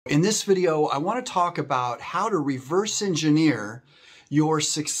In this video, I want to talk about how to reverse engineer your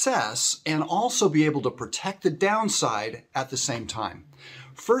success and also be able to protect the downside at the same time.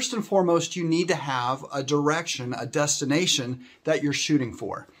 First and foremost, you need to have a direction, a destination that you're shooting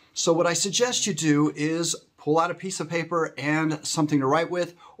for. So what I suggest you do is pull out a piece of paper and something to write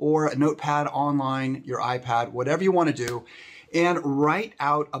with, or a notepad online, your iPad, whatever you want to do, and write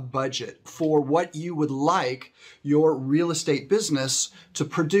out a budget for what you would like your real estate business to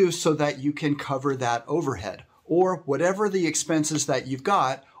produce so that you can cover that overhead or whatever the expenses that you've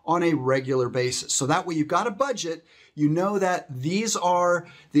got on a regular basis. So that way you've got a budget, you know that these are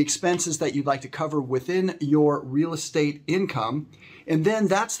the expenses that you'd like to cover within your real estate income. And then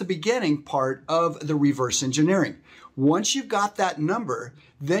that's the beginning part of the reverse engineering. Once you've got that number,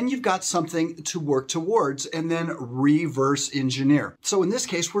 then you've got something to work towards and then reverse engineer. So in this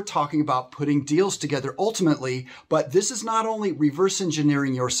case, we're talking about putting deals together ultimately, but this is not only reverse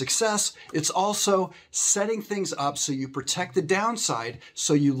engineering your success, it's also setting things up so you protect the downside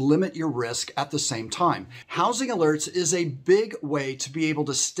so you limit your risk at the same time. Housing alerts is a big way to be able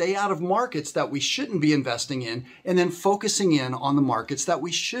to stay out of markets that we shouldn't be investing in and then focusing in on the markets that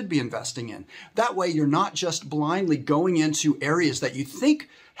we should be investing in. That way you're not just blindly going into areas that you think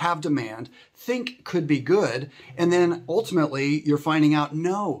have demand, think could be good, and then ultimately you're finding out,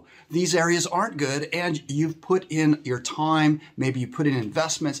 no, these areas aren't good, and you've put in your time, maybe you put in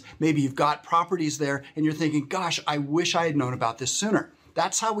investments, maybe you've got properties there, and you're thinking, gosh, I wish I had known about this sooner.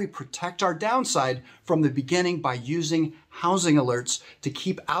 That's how we protect our downside from the beginning, by using housing alerts to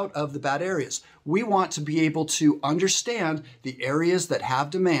keep out of the bad areas. We want to be able to understand the areas that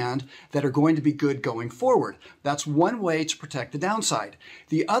have demand that are going to be good going forward. That's one way to protect the downside.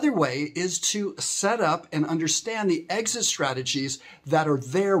 The other way is to set up and understand the exit strategies that are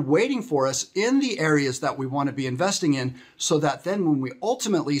there waiting for us in the areas that we want to be investing in, so that then when we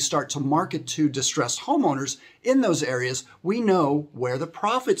ultimately start to market to distressed homeowners in those areas, we know where the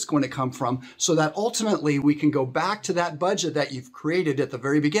profit's going to come from, so that ultimately we can go back to that budget that you've created at the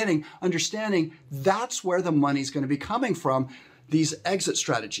very beginning, understanding that's where the money's going to be coming from, these exit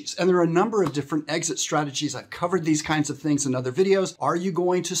strategies. And there are a number of different exit strategies. I've covered these kinds of things in other videos. Are you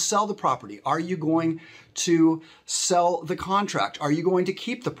going to sell the property? Are you going to sell the contract? Are you going to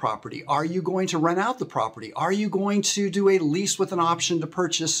keep the property? Are you going to rent out the property? Are you going to do a lease with an option to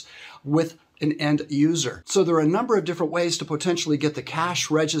purchase with an end user? So there are a number of different ways to potentially get the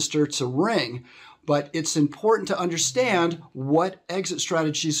cash register to ring, but it's important to understand what exit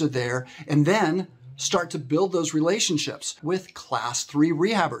strategies are there and then start to build those relationships with Class 3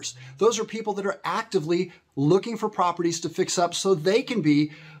 rehabbers. Those are people that are actively looking for properties to fix up so they can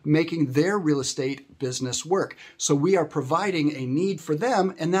be making their real estate business work. So we are providing a need for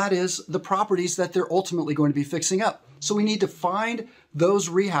them, and that is the properties that they're ultimately going to be fixing up. So we need to find those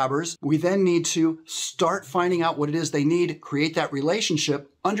rehabbers. We then need to start finding out what it is they need, create that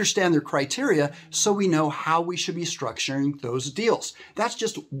relationship, understand their criteria so we know how we should be structuring those deals. That's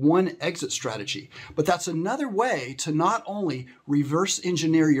just one exit strategy. But that's another way to not only reverse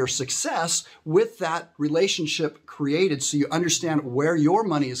engineer your success with that relationship created so you understand where your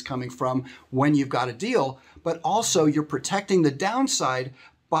money is coming from when you've got a deal, but also you're protecting the downside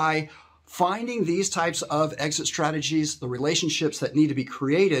by finding these types of exit strategies, the relationships that need to be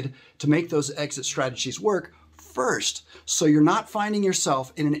created to make those exit strategies work first. So you're not finding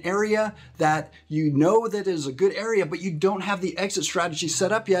yourself in an area that you know that is a good area, but you don't have the exit strategy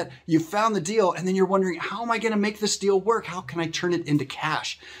set up yet. You found the deal, and then you're wondering, how am I going to make this deal work? How can I turn it into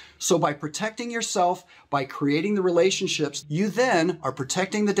cash? So by protecting yourself, by creating the relationships, you then are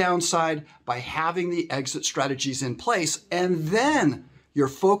protecting the downside by having the exit strategies in place, and then you're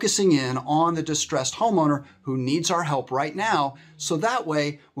focusing in on the distressed homeowner who needs our help right now. So that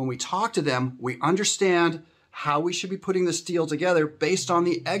way, when we talk to them, we understand how we should be putting this deal together based on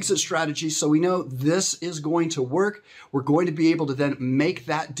the exit strategy. So we know this is going to work. We're going to be able to then make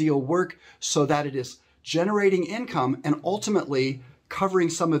that deal work so that it is generating income and ultimately covering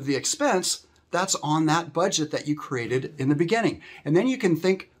some of the expense that's on that budget that you created in the beginning. And then you can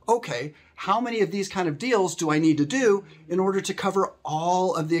think, okay, how many of these kind of deals do I need to do in order to cover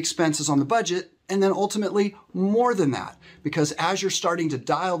all of the expenses on the budget? And then ultimately more than that, because as you're starting to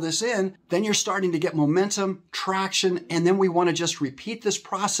dial this in, then you're starting to get momentum, traction, and then we want to just repeat this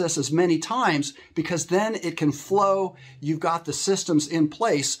process as many times because then it can flow. You've got the systems in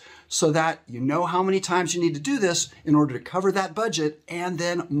place so that you know how many times you need to do this in order to cover that budget and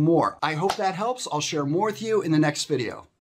then more. I hope that helps. I'll share more with you in the next video.